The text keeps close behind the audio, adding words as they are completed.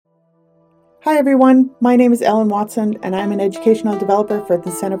Hi everyone, my name is Ellen Watson and I'm an educational developer for the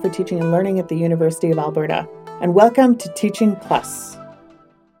Centre for Teaching and Learning at the University of Alberta. And welcome to Teaching Plus.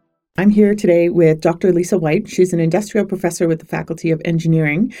 I'm here today with Dr. Lisa White. She's an industrial professor with the Faculty of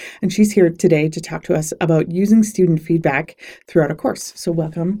Engineering, and she's here today to talk to us about using student feedback throughout a course. So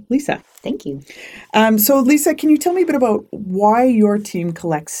welcome, Lisa. Thank you. So Lisa, can you tell me a bit about why your team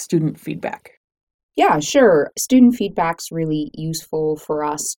collects student feedback? Yeah, sure. Student feedback's really useful for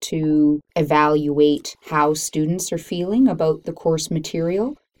us to evaluate how students are feeling about the course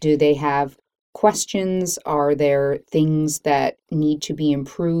material. Do they have questions? Are there things that need to be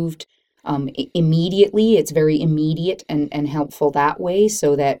improved immediately? It's very immediate and helpful that way,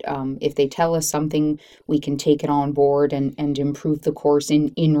 so that if they tell us something, we can take it on board and improve the course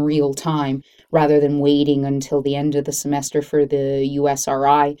in real time, rather than waiting until the end of the semester for the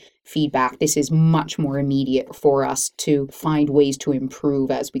USRI feedback. This is much more immediate for us to find ways to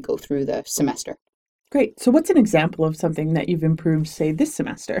improve as we go through the semester. Great. So what's an example of something that you've improved, say, this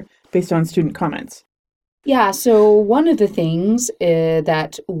semester based on student comments? Yeah, so one of the things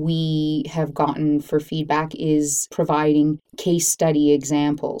that we have gotten for feedback is providing case study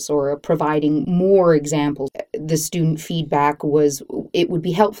examples or providing more examples. The student feedback was, it would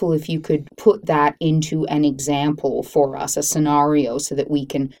be helpful if you could put that into an example for us, a scenario, so that we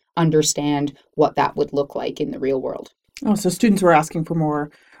can understand what that would look like in the real world. Oh, so students were asking for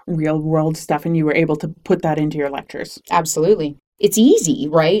more real world stuff and you were able to put that into your lectures. Absolutely. It's easy,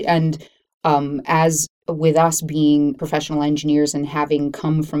 right? And as with us being professional engineers and having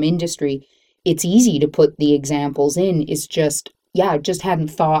come from industry, it's easy to put the examples in. It's just, just hadn't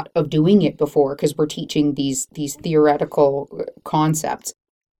thought of doing it before because we're teaching these theoretical concepts.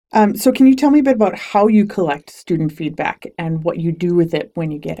 So can you tell me a bit about how you collect student feedback and what you do with it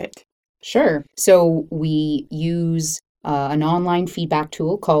when you get it? Sure. So we use an online feedback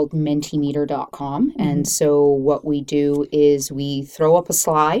tool called mentimeter.com. Mm-hmm. And so what we do is we throw up a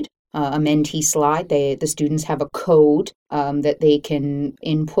slide, a Menti slide. The students have a code that they can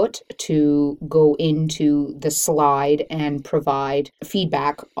input to go into the slide and provide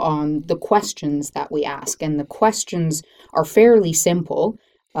feedback on the questions that we ask. And the questions are fairly simple.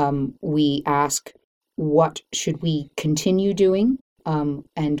 We ask, what should we continue doing?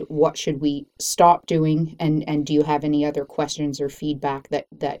 And what should we stop doing? And do you have any other questions or feedback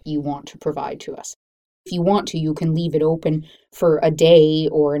that you want to provide to us? If you want to, you can leave it open for a day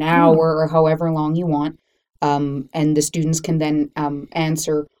or an hour or however long you want. And the students can then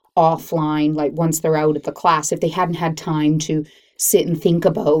answer offline, like once they're out of the class, if they hadn't had time to sit and think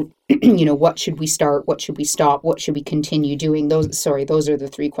about, what should we start? What should we stop? What should we continue doing? Those are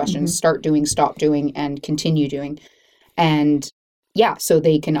the three questions: mm-hmm. Start doing, stop doing, and continue doing. And so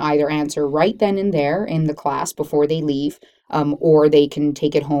they can either answer right then and there in the class before they leave, or they can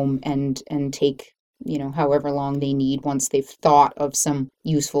take it home and take, however long they need once they've thought of some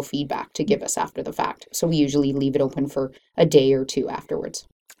useful feedback to give us after the fact. So we usually leave it open for a day or two afterwards.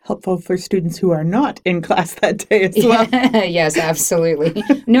 Helpful for students who are not in class that day as well. Yes, absolutely.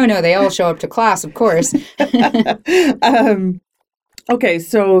 No, they all show up to class, of course. Okay,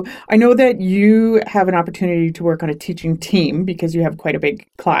 so I know that you have an opportunity to work on a teaching team because you have quite a big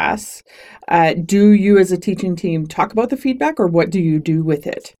class. Do you as a teaching team talk about the feedback, or what do you do with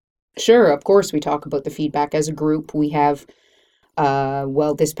it? Sure, of course we talk about the feedback as a group. We have,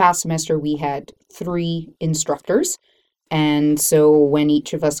 this past semester we had 3 instructors. And so when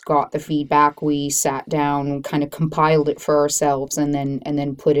each of us got the feedback, we sat down, kind of compiled it for ourselves, and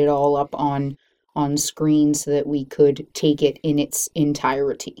then put it all up on screen so that we could take it in its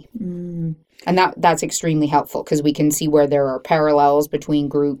entirety. Mm. And that's extremely helpful because we can see where there are parallels between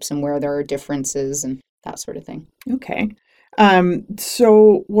groups and where there are differences and that sort of thing. Okay.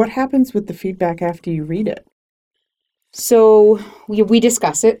 So what happens with the feedback after you read it? So we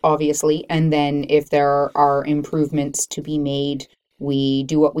discuss it, obviously, and then if there are improvements to be made, we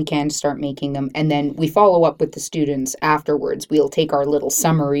do what we can to start making them, and then we follow up with the students afterwards. We'll take our little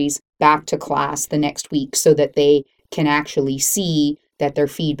summaries back to class the next week so that they can actually see that their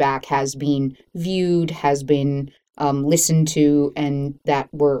feedback has been viewed, has been listened to, and that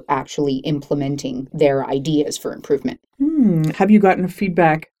we're actually implementing their ideas for improvement. Have you gotten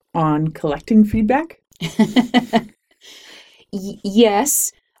feedback on collecting feedback?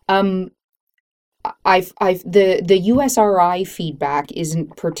 Yes. The USRI feedback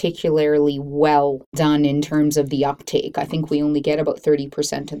isn't particularly well done in terms of the uptake. I think we only get about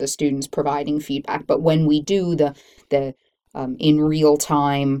 30% of the students providing feedback. But when we do the in real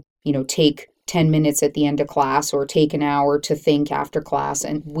time, take 10 minutes at the end of class or take an hour to think after class,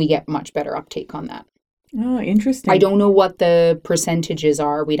 and we get much better uptake on that. Oh, interesting. I don't know what the percentages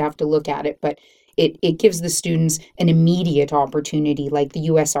are. We'd have to look at it, but it gives the students an immediate opportunity. Like the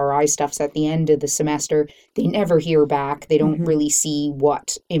USRI stuff's at the end of the semester. They never hear back. They don't really see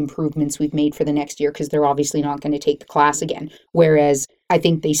what improvements we've made for the next year because they're obviously not going to take the class again. Whereas I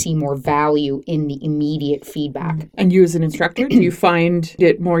think they see more value in the immediate feedback. And you as an instructor, do you find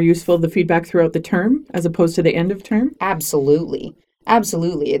it more useful, the feedback throughout the term as opposed to the end of term? Absolutely.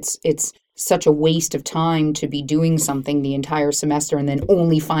 Absolutely. It's such a waste of time to be doing something the entire semester and then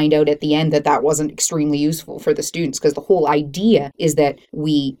only find out at the end that that wasn't extremely useful for the students, because the whole idea is that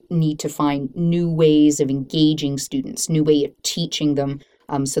we need to find new ways of engaging students, new way of teaching them,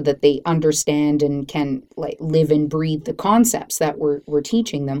 so that they understand and can like live and breathe the concepts that we're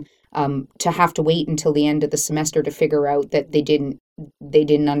teaching them. To have to wait until the end of the semester to figure out that they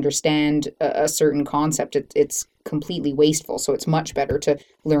didn't understand a certain concept, it's completely wasteful. So it's much better to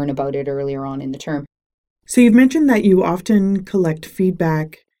learn about it earlier on in the term. So you've mentioned that you often collect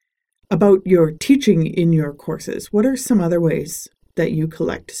feedback about your teaching in your courses. What are some other ways that you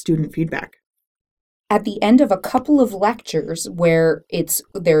collect student feedback? At the end of a couple of lectures where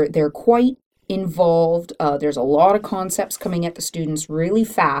they're quite involved, there's a lot of concepts coming at the students really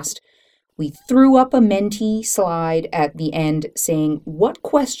fast. We threw up a Menti slide at the end saying, what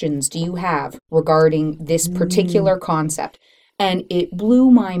questions do you have regarding this particular concept? And it blew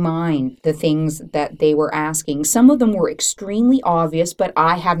my mind, the things that they were asking. Some of them were extremely obvious, but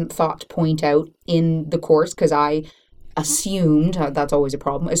I hadn't thought to point out in the course because I assumed, that's always a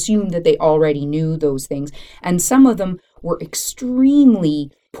problem, assumed that they already knew those things. And some of them were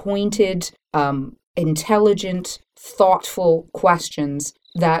extremely pointed, intelligent, thoughtful questions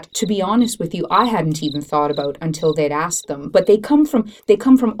that, to be honest with you, I hadn't even thought about until they'd asked them. But they come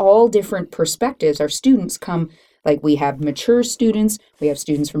from all different perspectives. Our students come, like we have mature students, we have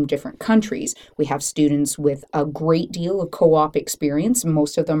students from different countries, we have students with a great deal of co-op experience.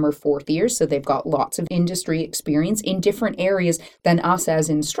 Most of them are fourth years, so they've got lots of industry experience in different areas than us as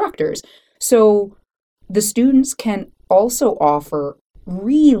instructors. So the students can also offer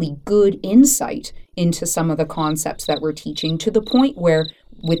really good insight into some of the concepts that we're teaching, to the point where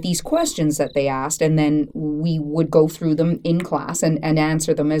with these questions that they asked, and then we would go through them in class and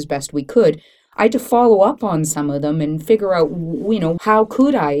answer them as best we could. I had to follow up on some of them and figure out, how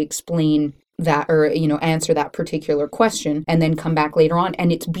could I explain that or, answer that particular question, and then come back later on.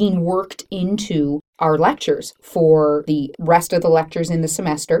 And it's being worked into our lectures for the rest of the lectures in the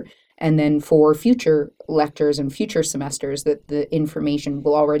semester. And then for future lectures and future semesters, that the information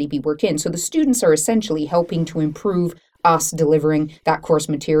will already be worked in. So the students are essentially helping to improve us delivering that course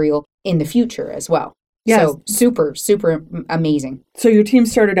material in the future as well. Yes. So super, super amazing. So your team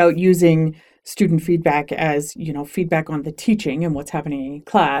started out using student feedback as, feedback on the teaching and what's happening in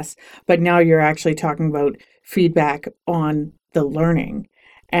class, but now you're actually talking about feedback on the learning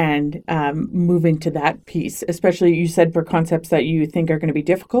and moving to that piece, especially you said for concepts that you think are going to be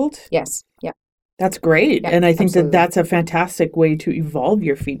difficult. Yes. Yeah. That's great. Yeah, and I think absolutely. that's a fantastic way to evolve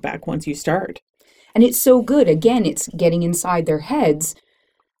your feedback once you start. And it's so good. Again, it's getting inside their heads,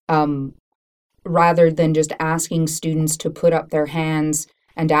 rather than just asking students to put up their hands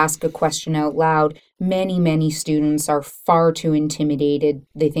and ask a question out loud. Many, many students are far too intimidated.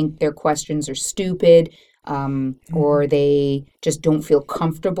 They think their questions are stupid, or they just don't feel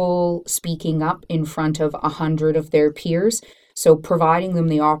comfortable speaking up in front of 100 of their peers. So providing them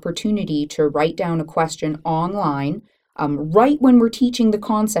the opportunity to write down a question online, right when we're teaching the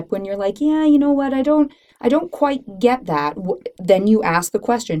concept, when you're like, yeah, you know what, I don't quite get that. Then you ask the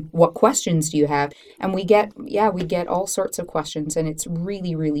question, what questions do you have? And we get all sorts of questions, and it's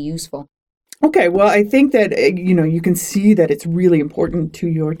really, really useful. Okay, well, I think that, you can see that it's really important to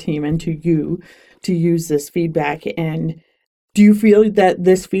your team and to you to use this feedback. And do you feel that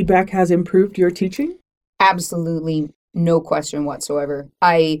this feedback has improved your teaching? Absolutely, no question whatsoever.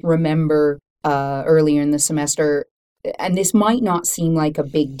 I remember earlier in the semester, and this might not seem like a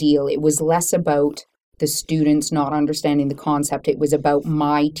big deal, it was less about the students not understanding the concept. It was about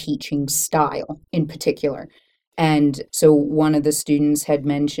my teaching style in particular. And so one of the students had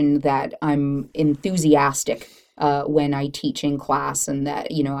mentioned that I'm enthusiastic when I teach in class, and that,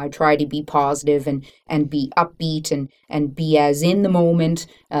 I try to be positive and be upbeat and be as in the moment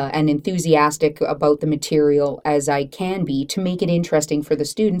and enthusiastic about the material as I can be, to make it interesting for the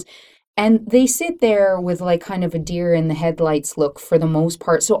students. And they sit there with like kind of a deer in the headlights look for the most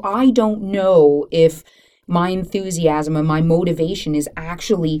part. So I don't know if my enthusiasm and my motivation is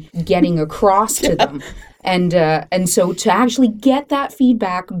actually getting across to them. And so to actually get that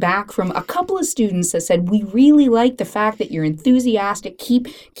feedback back from a couple of students that said, we really like the fact that you're enthusiastic, keep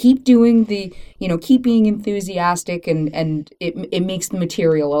doing keep being enthusiastic, and it makes the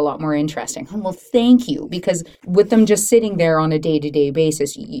material a lot more interesting. Well, thank you, because with them just sitting there on a day-to-day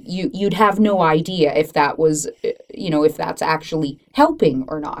basis, you'd have no idea if that was, if that's actually helping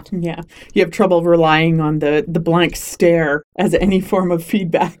or not. Yeah. You have trouble relying on the blank stare as any form of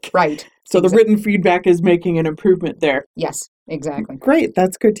feedback. Right. So the written feedback is making an improvement there. Yes, exactly. Great.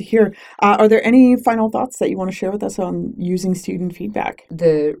 That's good to hear. Are there any final thoughts that you want to share with us on using student feedback?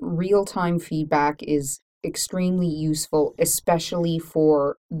 The real-time feedback is extremely useful, especially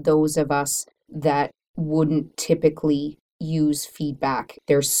for those of us that wouldn't typically use feedback.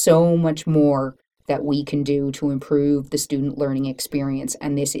 There's so much more that we can do to improve the student learning experience,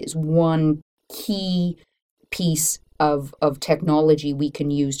 and this is one key piece of technology we can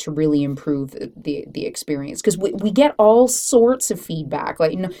use to really improve the experience, because we get all sorts of feedback,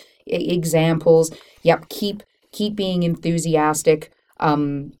 like examples. Yep, keep being enthusiastic.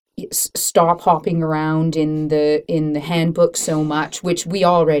 Stop hopping around in the handbook so much, which we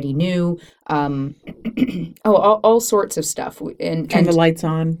already knew. All sorts of stuff. And turn the lights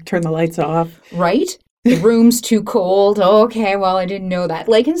on, turn the lights off. Right. The room's too cold. Okay, well, I didn't know that.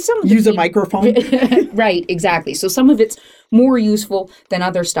 Like, in some of use a microphone. Right, exactly. So some of it's more useful than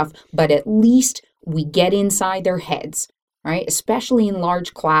other stuff, but at least we get inside their heads, right? Especially in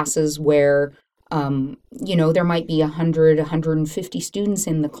large classes where, there might be 100, 150 students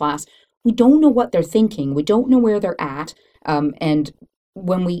in the class. We don't know what they're thinking. We don't know where they're at. And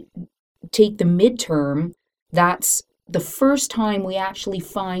when we take the midterm, that's the first time we actually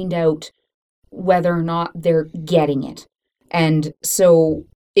find out whether or not they're getting it. And so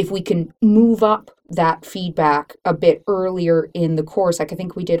if we can move up that feedback a bit earlier in the course, like I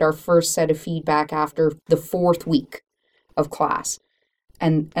think we did our first set of feedback after the 4th week of class.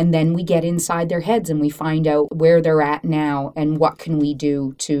 And then we get inside their heads and we find out where they're at now and what can we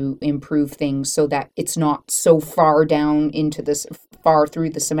do to improve things so that it's not so far down into this, far through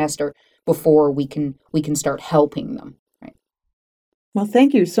the semester before we can start helping them. Well,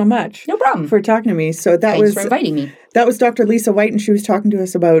 thank you so much. No problem. For talking to me. So Thanks for inviting me. That was Dr. Lisa White, and she was talking to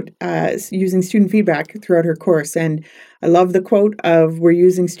us about using student feedback throughout her course. And I love the quote of, we're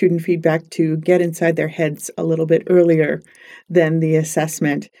using student feedback to get inside their heads a little bit earlier than the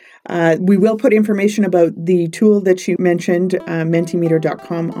assessment. We will put information about the tool that she mentioned,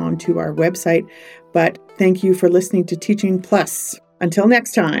 mentimeter.com, onto our website. But thank you for listening to Teaching Plus. Until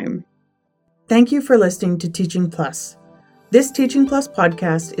next time. Thank you for listening to Teaching Plus. This Teaching Plus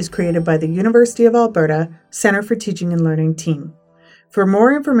podcast is created by the University of Alberta Centre for Teaching and Learning team. For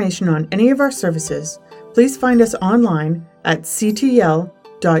more information on any of our services, please find us online at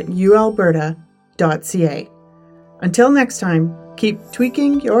ctl.ualberta.ca. Until next time, keep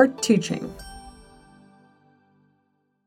tweaking your teaching.